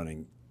think, that are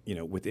running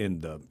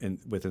within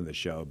the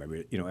show,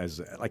 maybe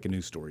as like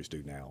news stories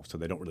do now. So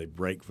they don't really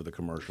break for the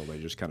commercial; they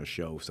just kind of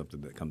show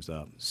something that comes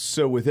up.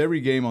 So with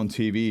every game on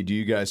TV, do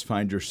you guys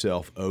find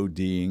yourself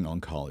ODing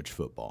on college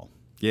football?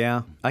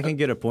 Yeah, I can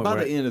get a point by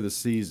where the end of the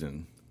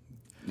season.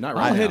 Not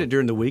right I'll now. hit it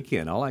during the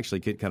weekend. I'll actually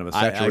get kind of a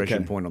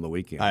saturation point on the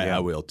weekend. I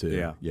will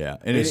too. Yeah.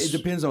 And it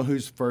depends on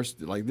who's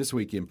first. Like this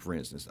weekend, for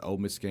instance, the Ole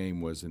Miss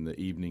game was in the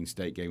evening.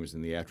 State game was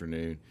in the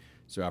afternoon.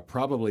 So I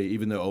probably,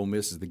 even though Ole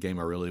Miss is the game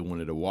I really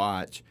wanted to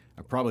watch,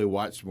 I probably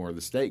watched more of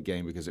the State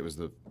game because it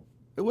wasn't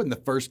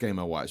the first game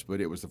I watched,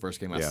 but it was the first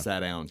game I sat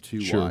down to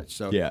watch.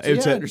 So I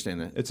understand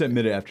that. It's a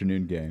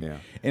mid-afternoon game. Yeah.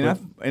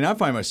 And I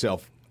find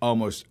myself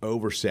almost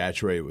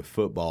oversaturated with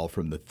football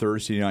from the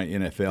Thursday night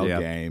NFL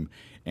game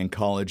and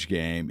college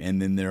game,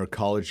 and then there are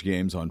college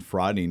games on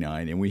Friday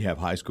night, and we have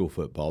high school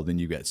football. Then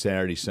you've got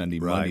Saturday, Sunday,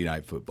 Monday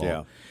night football.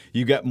 Yeah.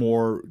 You got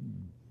more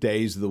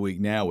days of the week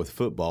now with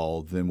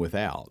football than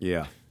without.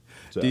 Yeah.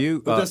 So. Do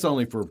you? But that's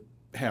only for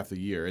half the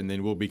year, and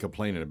then we'll be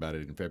complaining about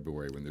it in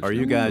February when there's. Are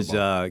you guys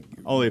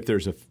only if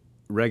there's a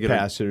regular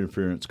pass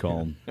interference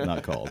call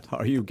not called?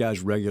 Are you guys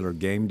regular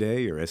game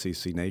day or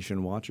SEC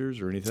Nation watchers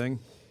or anything?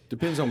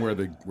 Depends on where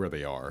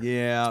they are.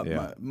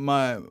 Yeah.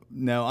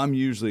 No, I'm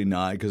usually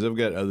not because I've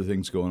got other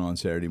things going on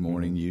Saturday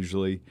morning.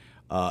 Usually,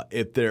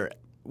 if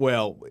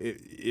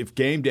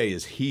game day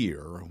is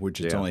here,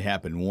 which it's only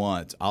happened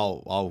once,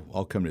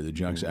 I'll come to the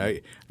junction. I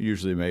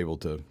usually am able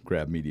to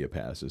grab media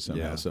passes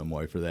somehow, some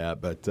way for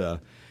that. But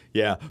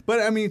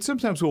but I mean,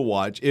 sometimes we'll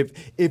watch if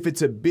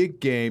it's a big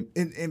game.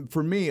 And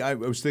for me, I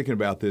was thinking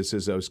about this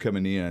as I was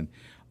coming in.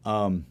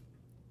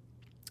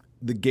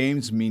 The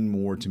games mean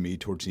more to me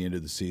towards the end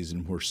of the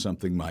season where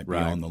something might be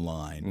on the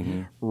line.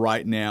 Mm-hmm.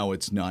 Right now,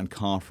 it's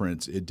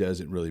non-conference. It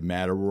doesn't really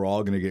matter. We're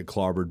all going to get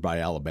clobbered by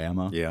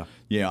Alabama. Yeah.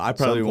 Yeah, I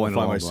probably won't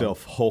find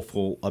myself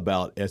hopeful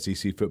about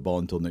SEC football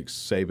until Nick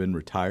Saban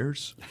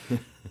retires.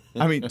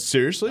 I mean,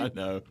 seriously? I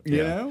know.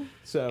 You know?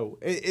 So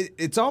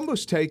it's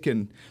almost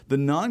taken the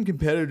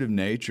non-competitive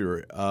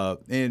nature,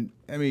 and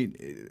I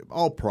mean,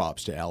 all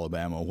props to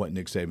Alabama, what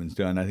Nick Saban's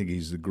done. I think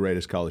he's the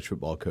greatest college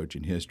football coach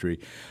in history.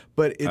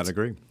 But I'd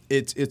agree.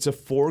 It's a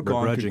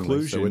foregone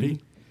conclusion. So would he?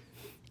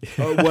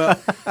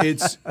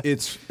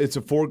 It's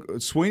a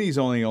Sweeney's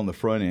only on the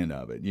front end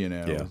of it,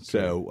 Yeah,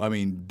 so I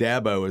mean,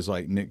 Dabo is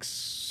like Nick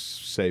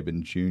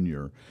Saban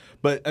Jr.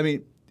 But I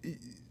mean,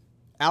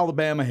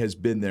 Alabama has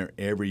been there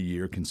every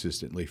year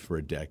consistently for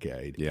a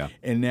decade. Yeah.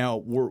 And now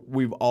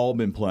we've all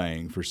been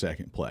playing for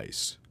second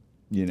place,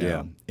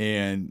 Yeah.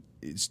 And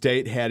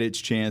State had its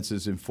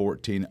chances in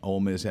 14. Ole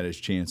Miss had its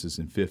chances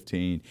in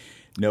 15.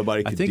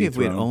 Nobody could I think if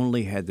we had dethrone.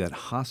 only had that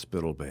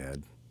hospital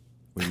bed,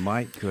 we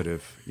could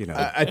have,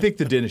 I think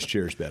the dentist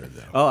chair is better,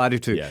 though. Oh, I do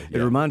too. Yeah. It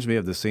reminds me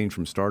of the scene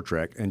from Star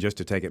Trek, and just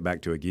to take it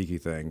back to a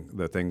geeky thing,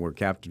 the thing where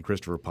Captain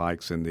Christopher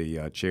Pike's in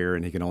the chair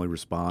and he can only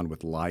respond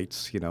with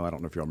lights. I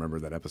don't know if y'all remember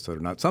that episode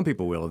or not. Some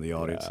people will in the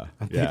audience.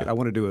 I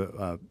want to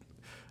do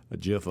a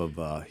GIF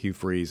of Hugh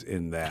Freeze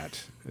in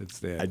that.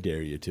 I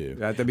dare you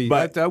to.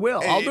 I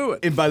will. I'll do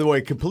it. And by the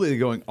way, completely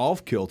going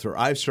off kilter,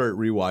 I've started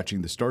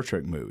rewatching the Star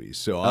Trek movies.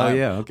 So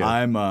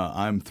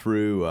I'm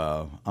through.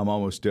 I'm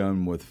almost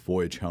done with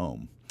Voyage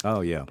Home.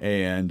 Oh yeah,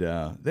 and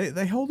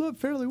they hold up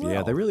fairly well.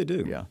 Yeah, they really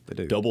do. Yeah, they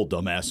do. Double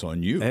dumbass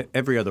on you.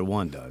 Every other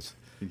one does.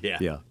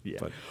 Yeah.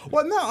 But,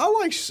 well, no,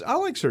 I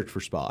like Search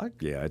for Spock.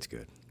 Yeah, it's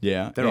good.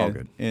 Yeah, they're all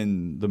good.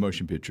 And the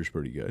motion picture's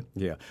pretty good.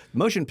 Yeah,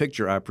 motion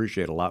picture I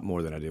appreciate a lot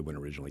more than I did when it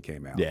originally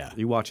came out. Yeah,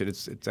 you watch it;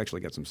 it's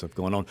actually got some stuff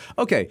going on.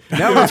 Okay,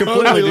 now we're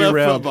completely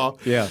derailed. Football.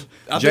 Yeah,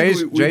 I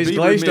Jay's glazed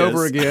remiss.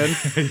 over again.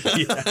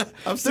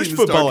 I've There's seen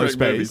football in the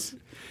Star Trek space. movies.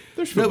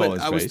 There's football in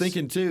I space. was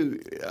thinking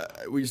too.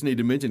 We just need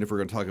to mention if we're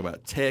going to talk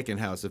about tech and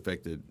how it's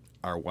affected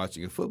our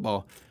watching of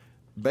football.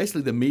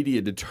 Basically, the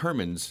media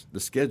determines the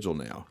schedule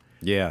now.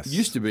 Yes. It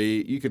used to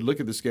be you could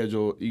look at the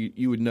schedule,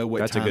 you would know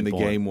what That's a time good the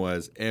point. game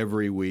was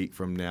every week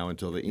from now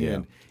until the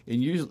end.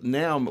 And usually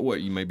now,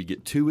 you maybe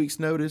get 2 weeks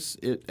notice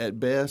at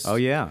best. Oh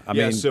yeah, I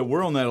mean, so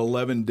we're on that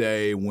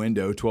 11-day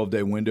window,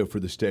 12-day window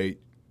for the State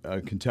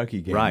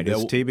Kentucky game. right?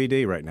 It's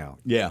TBD right now.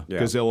 Yeah,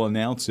 because they'll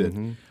announce it,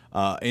 and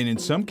in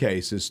some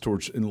cases,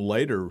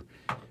 later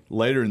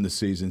in the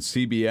season,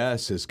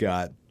 CBS has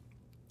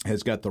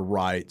got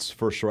the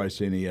first rights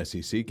to any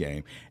SEC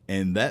game,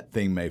 and that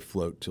thing may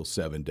float till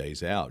 7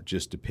 days out,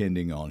 just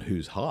depending on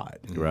who's hot.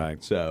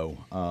 Right. So,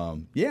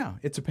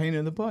 it's a pain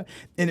in the butt,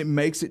 and it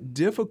makes it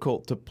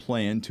difficult to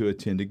plan to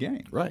attend a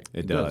game. Right.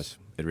 It does.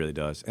 It really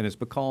does, and it's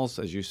because,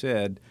 as you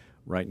said,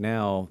 right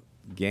now,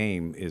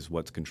 game is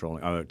what's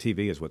controlling.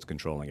 TV is what's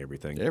controlling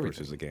everything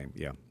versus the game.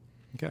 Yeah.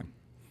 Okay.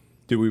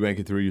 Did we make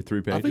it through your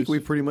 3 pages? I think we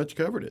pretty much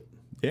covered it.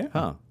 Yeah.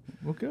 Huh.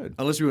 Well, good.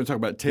 Unless we want to talk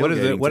about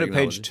tailgating. What did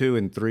page 2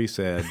 and 3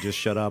 said? Just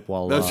shut up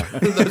while. Those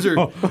are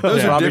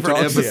Robbie different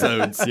talks?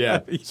 episodes.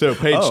 Yeah. So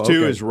page 2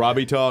 okay. is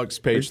Robbie Talks.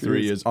 Page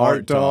 3 is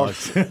Art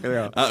Talks.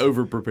 I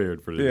over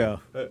prepared for this.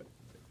 Yeah.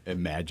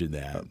 Imagine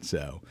that.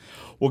 So,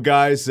 well,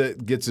 guys,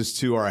 that gets us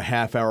to our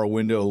half-hour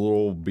window, a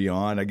little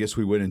beyond. I guess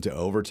we went into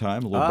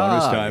overtime, a little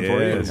bonus time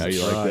for you. How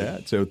you like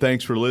that? So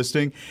thanks for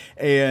listening.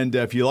 And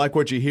if you like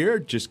what you hear,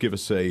 just give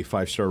us a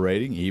 5-star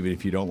rating. Even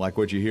if you don't like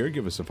what you hear,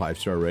 give us a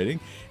 5-star rating.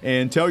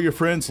 And tell your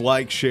friends,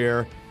 like,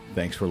 share.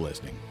 Thanks for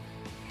listening.